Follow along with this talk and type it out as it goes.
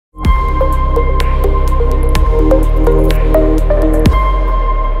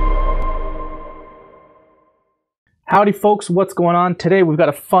Howdy folks, what's going on? Today we've got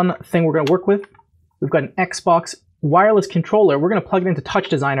a fun thing we're going to work with. We've got an Xbox wireless controller. We're going to plug it into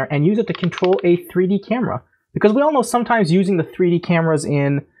TouchDesigner and use it to control a 3D camera. Because we all know sometimes using the 3D cameras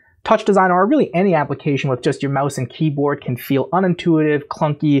in TouchDesigner or really any application with just your mouse and keyboard can feel unintuitive,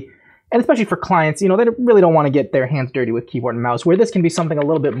 clunky, and especially for clients, you know, they really don't want to get their hands dirty with keyboard and mouse, where this can be something a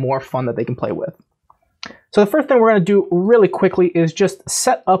little bit more fun that they can play with. So the first thing we're going to do really quickly is just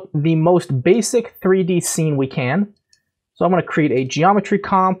set up the most basic 3D scene we can. So I'm going to create a geometry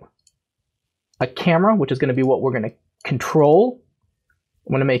comp, a camera, which is going to be what we're going to control.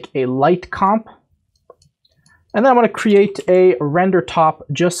 I'm going to make a light comp. And then I'm going to create a render top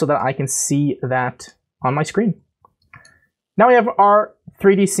just so that I can see that on my screen. Now we have our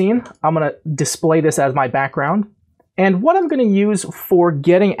 3D scene. I'm going to display this as my background. And what I'm going to use for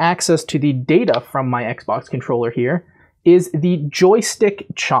getting access to the data from my Xbox controller here is the Joystick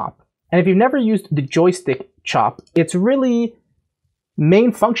Chop. And if you've never used the Joystick Chop, its really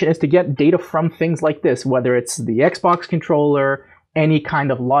main function is to get data from things like this, whether it's the Xbox controller, any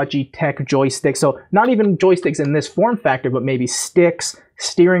kind of Logitech joystick. So not even joysticks in this form factor, but maybe sticks,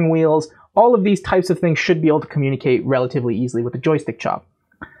 steering wheels. All of these types of things should be able to communicate relatively easily with the Joystick Chop.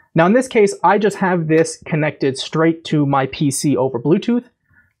 Now in this case, I just have this connected straight to my PC over Bluetooth.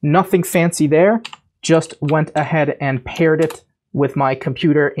 Nothing fancy there, just went ahead and paired it with my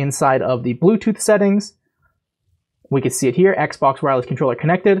computer inside of the Bluetooth settings. We can see it here, Xbox wireless controller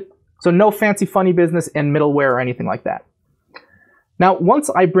connected. So no fancy funny business and middleware or anything like that. Now, once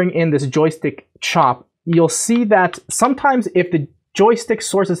I bring in this Joystick Chop, you'll see that sometimes if the joystick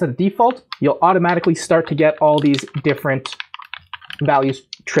sources at default, you'll automatically start to get all these different values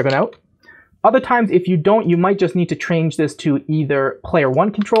driven out. Other times, if you don't, you might just need to change this to either player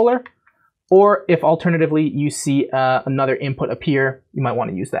 1 controller, or if alternatively you see another input appear, you might want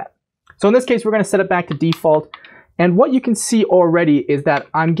to use that. So in this case, we're going to set it back to default. And what you can see already is that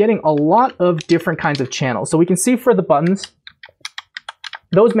I'm getting a lot of different kinds of channels. So we can see for the buttons,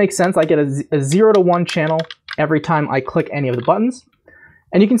 those make sense. I get a 0 to 1 channel every time I click any of the buttons.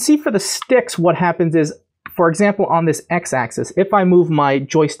 And you can see for the sticks, what happens is, for example, on this x-axis, if I move my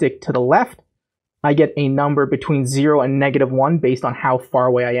joystick to the left, I get a number between 0 and -1 based on how far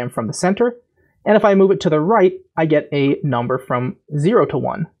away I am from the center. And if I move it to the right, I get a number from 0 to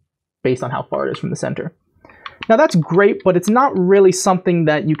 1 based on how far it is from the center. Now that's great, but it's not really something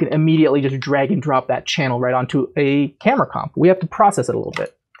that you can immediately just drag and drop that channel right onto a camera comp. We have to process it a little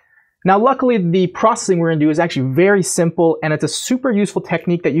bit. Now luckily the processing we're going to do is actually very simple, and it's a super useful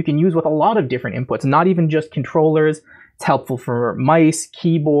technique that you can use with a lot of different inputs, not even just controllers. It's helpful for mice,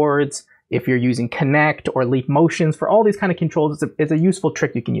 keyboards, if you're using Connect or Leap Motions. For all these kind of controls, it's a useful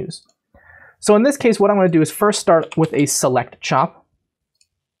trick you can use. So in this case, what I'm going to do is first start with a select chop.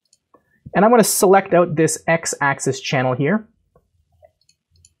 And I'm going to select out this x-axis channel here.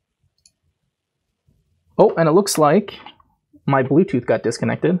 Oh, and it looks like my Bluetooth got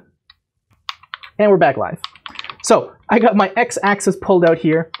disconnected. And we're back live. So I got my x-axis pulled out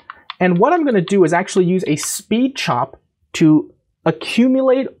here. And what I'm going to do is actually use a SpeedChop to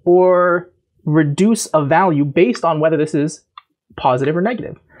accumulate or reduce a value based on whether this is positive or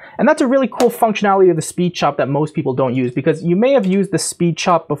negative. And that's a really cool functionality of the SpeedChop that most people don't use, because you may have used the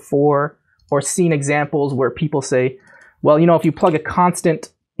SpeedChop before or seen examples where people say, well, you know, if you plug a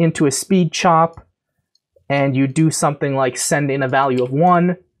constant into a SpeedChop and you do something like send in a value of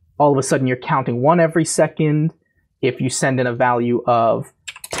 1, all of a sudden you're counting 1 every second. If you send in a value of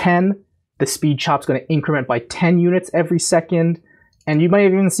 10, the SpeedChop's going to increment by 10 units every second. And you might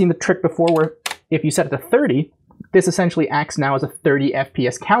have even seen the trick before where if you set it to 30, this essentially acts now as a 30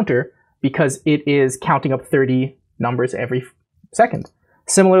 FPS counter because it is counting up 30 numbers every second.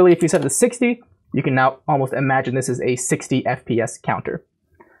 Similarly, if you set it to 60, you can now almost imagine this is a 60 FPS counter.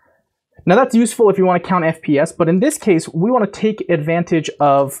 Now that's useful if you want to count FPS, but in this case, we want to take advantage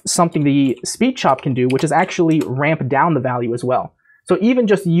of something the SpeedChop can do, which is actually ramp down the value as well. So even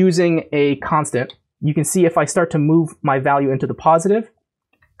just using a constant, you can see if I start to move my value into the positive,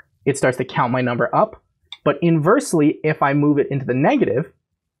 it starts to count my number up. But inversely, if I move it into the negative,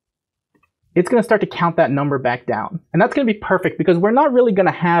 it's going to start to count that number back down. And that's going to be perfect because we're not really going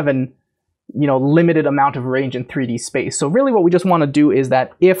to have an limited amount of range in 3D space. So really what we just want to do is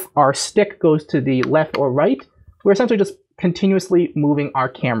that if our stick goes to the left or right, we're essentially just continuously moving our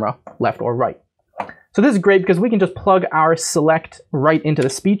camera left or right. So this is great because we can just plug our select right into the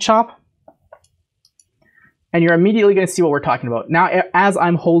SpeedChop. And you're immediately going to see what we're talking about. Now, as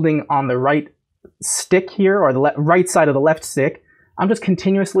I'm holding on the right stick here, or the right side of the left stick, I'm just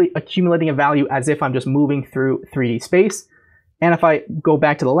continuously accumulating a value as if I'm just moving through 3D space. And if I go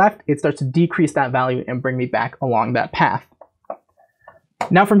back to the left, it starts to decrease that value and bring me back along that path.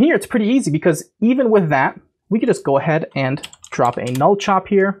 Now from here, it's pretty easy because even with that, we could just go ahead and drop a null chop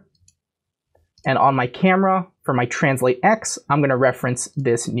here. And on my camera, for my translate X, I'm going to reference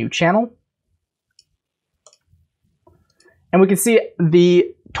this new channel. And we can see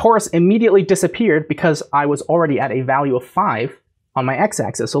the torus immediately disappeared because I was already at a value of 5 on my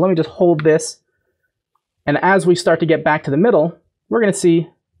x-axis. So let me just hold this. And as we start to get back to the middle, we're going to see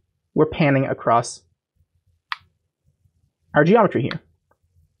we're panning across our geometry here.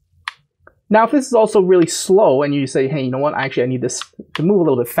 Now, if this is also really slow and you say, hey, you know what, actually I need this to move a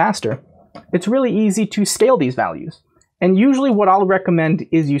little bit faster, it's really easy to scale these values. And usually what I'll recommend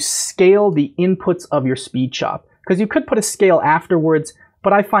is you scale the inputs of your SpeedChop, because you could put a scale afterwards,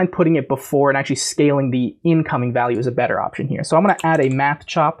 but I find putting it before and actually scaling the incoming value is a better option here. So I'm going to add a math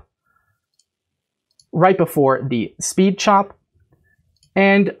chop right before the SpeedChop.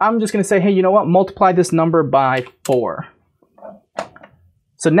 And I'm just going to say, hey, you know what, multiply this number by 4.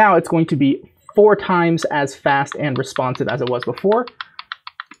 So now it's going to be 4 times as fast and responsive as it was before.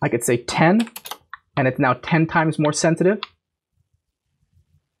 I could say 10, and it's now 10 times more sensitive.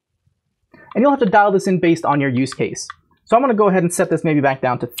 And you'll have to dial this in based on your use case. So I'm going to go ahead and set this maybe back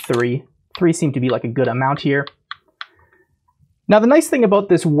down to 3. 3 seemed to be like a good amount here. Now the nice thing about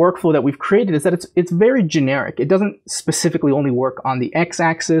this workflow that we've created is that it's very generic. It doesn't specifically only work on the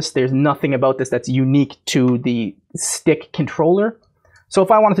x-axis. There's nothing about this that's unique to the stick controller. So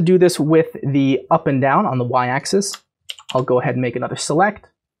if I wanted to do this with the up and down on the y-axis, I'll go ahead and make another select,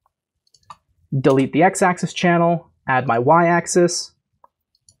 delete the x-axis channel, add my y-axis.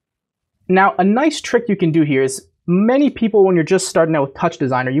 Now, a nice trick you can do here is many people, when you're just starting out with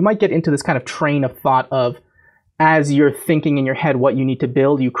TouchDesigner, you might get into this kind of train of thought of, as you're thinking in your head what you need to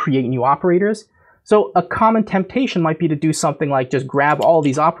build, you create new operators. So a common temptation might be to do something like just grab all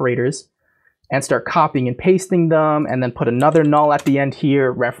these operators and start copying and pasting them, and then put another null at the end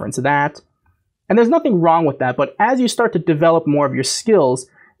here, reference that. And there's nothing wrong with that, but as you start to develop more of your skills,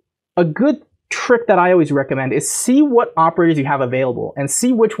 a good trick that I always recommend is see what operators you have available and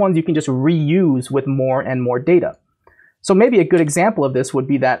see which ones you can just reuse with more and more data. So maybe a good example of this would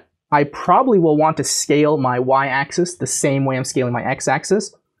be that I probably will want to scale my y-axis the same way I'm scaling my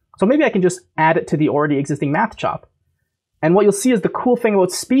x-axis. So maybe I can just add it to the already existing math chop. And what you'll see is the cool thing about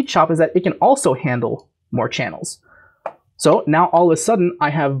SpeedChop is that it can also handle more channels. So now all of a sudden I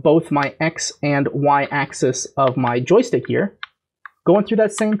have both my x and y axis of my joystick here going through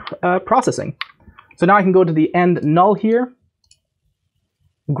that same processing. So now I can go to the end null here,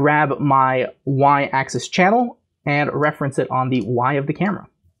 grab my y-axis channel, and reference it on the y of the camera.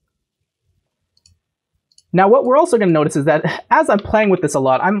 Now what we're also going to notice is that as I'm playing with this a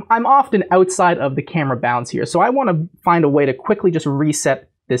lot, I'm often outside of the camera bounds here. So I want to find a way to quickly just reset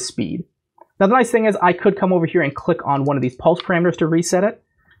this speed. Now the nice thing is I could come over here and click on one of these pulse parameters to reset it.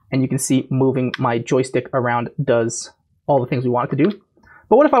 And you can see moving my joystick around does all the things we want it to do.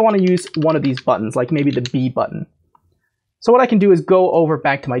 But what if I want to use one of these buttons, like maybe the B button? So what I can do is go over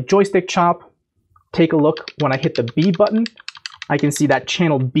back to my joystick chop, take a look. When I hit the B button, I can see that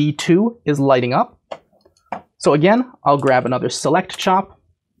channel B2 is lighting up. So again, I'll grab another select chop.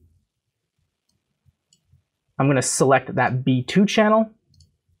 I'm going to select that B2 channel.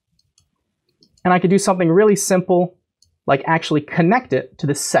 And I could do something really simple, like actually connect it to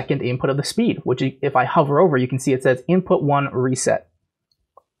the second input of the speed, which if I hover over, you can see it says input 1 reset.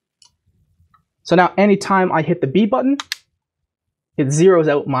 So now anytime I hit the B button, it zeroes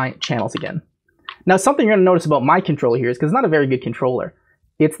out my channels again. Now something you're going to notice about my controller here is, because it's not a very good controller,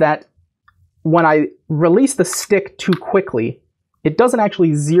 it's that when I release the stick too quickly, it doesn't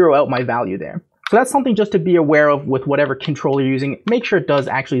actually zero out my value there. So that's something just to be aware of with whatever controller you're using. Make sure it does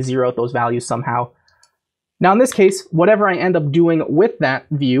actually zero out those values somehow. Now in this case, whatever I end up doing with that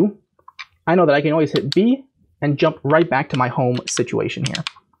view, I know that I can always hit B and jump right back to my home situation here.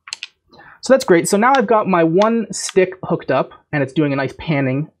 So that's great. So now I've got my one stick hooked up and it's doing a nice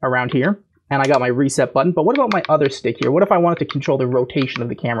panning around here. And I got my reset button. But what about my other stick here? What if I wanted to control the rotation of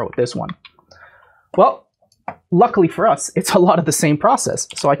the camera with this one? Well, luckily for us, it's a lot of the same process.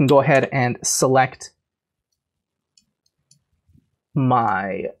 So I can go ahead and select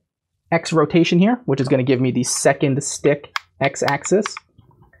my X rotation here, which is going to give me the second stick X axis.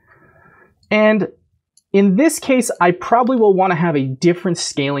 And in this case, I probably will want to have a different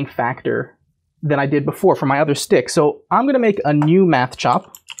scaling factor than I did before for my other stick. So I'm going to make a new math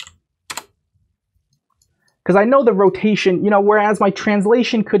chop. Because I know the rotation, whereas my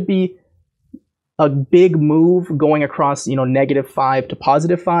translation could be a big move going across, -5 to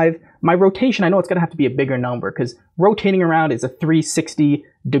 +5, my rotation, I know it's going to have to be a bigger number because rotating around is a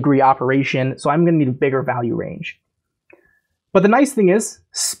 360-degree operation, so I'm going to need a bigger value range. But the nice thing is,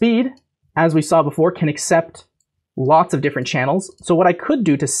 speed, as we saw before, can accept lots of different channels. So what I could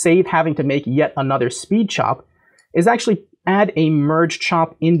do to save having to make yet another speed chop is actually add a merge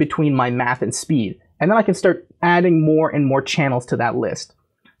chop in between my math and speed. And then I can start adding more and more channels to that list.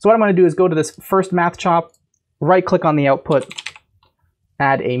 So what I'm going to do is go to this first math chop, right-click on the output,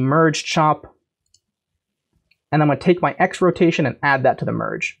 add a merge chop, and I'm going to take my X rotation and add that to the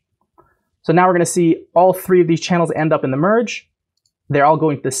merge. So now we're going to see all three of these channels end up in the merge. They're all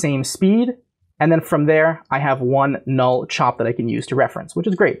going to the same speed. And then from there, I have one null chop that I can use to reference, which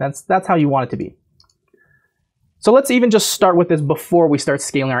is great. That's how you want it to be. So let's even just start with this before we start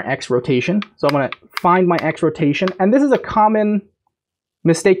scaling our X rotation. So I'm going to find my X rotation. And this is a common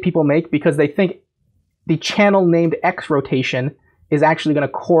mistake people make because they think the channel named X rotation is actually going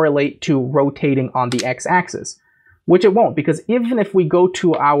to correlate to rotating on the X axis, which it won't, because even if we go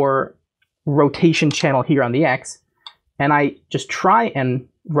to our rotation channel here on the X, and I just try and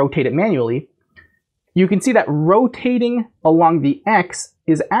rotate it manually, you can see that rotating along the X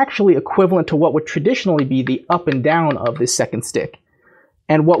is actually equivalent to what would traditionally be the up and down of this second stick.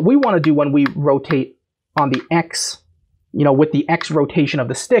 And what we want to do when we rotate on the X, with the X rotation of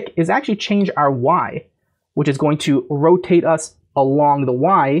the stick, is actually change our Y, which is going to rotate us along the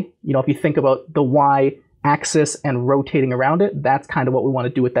Y. If you think about the Y axis and rotating around it, that's kind of what we want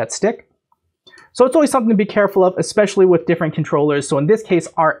to do with that stick. So it's always something to be careful of, especially with different controllers. So in this case,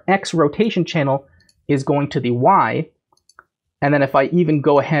 our X rotation channel is going to the Y. And then if I even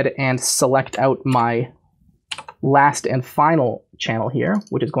go ahead and select out my last and final channel here,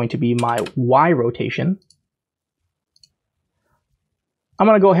 which is going to be my Y rotation, I'm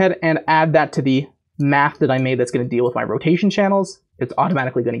going to go ahead and add that to the math that I made that's going to deal with my rotation channels. It's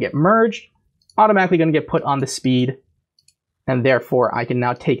automatically going to get merged, automatically going to get put on the speed, and therefore I can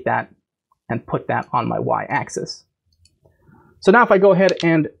now take that and put that on my Y axis. So now if I go ahead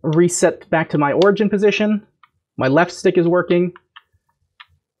and reset back to my origin position, my left stick is working,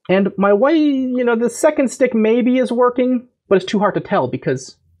 and my Y, the second stick maybe is working, but it's too hard to tell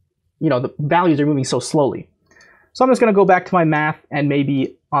because, the values are moving so slowly. So I'm just going to go back to my math and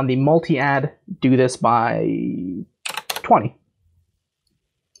maybe on the multi-add do this by 20.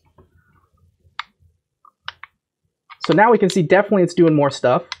 So now we can see definitely it's doing more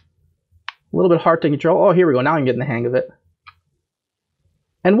stuff. A little bit hard to control. Oh, here we go. Now I'm getting the hang of it.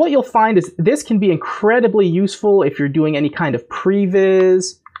 And what you'll find is this can be incredibly useful if you're doing any kind of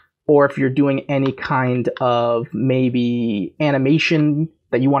previz, or if you're doing any kind of maybe animation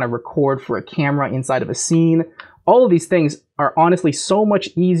that you want to record for a camera inside of a scene. All of these things are honestly so much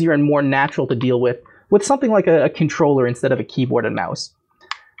easier and more natural to deal with something like a controller instead of a keyboard and mouse.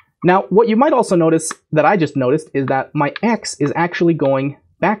 Now, what you might also notice that I just noticed is that my X is actually going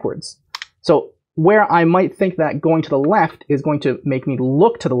backwards. So where I might think that going to the left is going to make me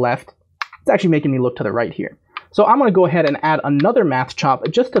look to the left, it's actually making me look to the right here. So I'm going to go ahead and add another math chop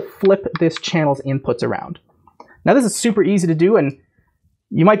just to flip this channel's inputs around. Now this is super easy to do, and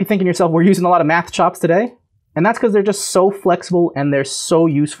you might be thinking to yourself, we're using a lot of math chops today. And that's because they're just so flexible and they're so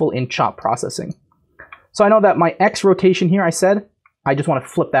useful in chop processing. So I know that my X rotation here, I said, I just want to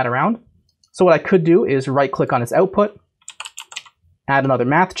flip that around. So what I could do is right-click on its output, add another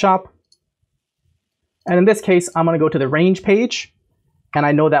math chop. And in this case, I'm going to go to the range page. And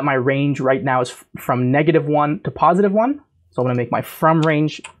I know that my range right now is from -1 to +1. So I'm going to make my from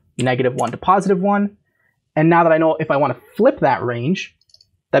range -1 to +1. And now that I know if I want to flip that range,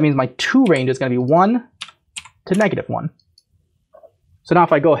 that means my to range is going to be 1 to -1. So now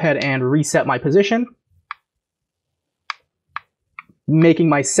if I go ahead and reset my position, making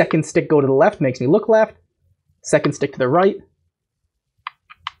my second stick go to the left makes me look left, second stick to the right,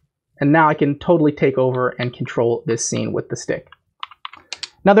 and now I can totally take over and control this scene with the stick.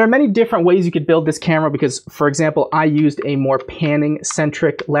 Now there are many different ways you could build this camera because, for example, I used a more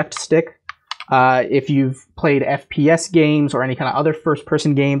panning-centric left stick. If you've played FPS games or any kind of other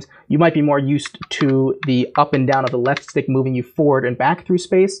first-person games, you might be more used to the up and down of the left stick moving you forward and back through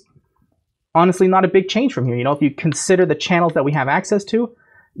space. Honestly, not a big change from here. If you consider the channels that we have access to,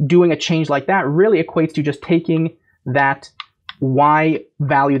 doing a change like that really equates to just taking that Y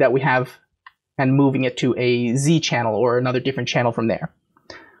value that we have and moving it to a Z channel or another different channel from there.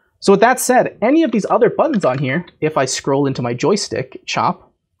 So with that said, any of these other buttons on here, if I scroll into my joystick chop,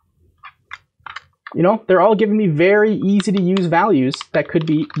 they're all giving me very easy to use values that could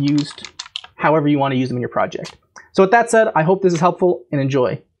be used however you want to use them in your project. So with that said, I hope this is helpful and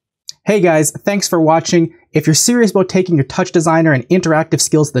enjoy. Hey guys, thanks for watching. If you're serious about taking your TouchDesigner and interactive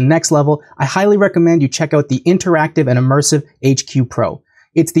skills to the next level, I highly recommend you check out the Interactive and Immersive HQ Pro.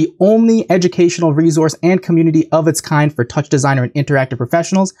 It's the only educational resource and community of its kind for TouchDesigner and interactive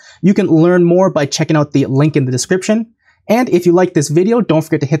professionals. You can learn more by checking out the link in the description. And if you like this video, don't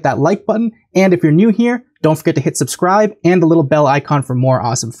forget to hit that like button. And if you're new here, don't forget to hit subscribe and the little bell icon for more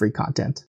awesome free content.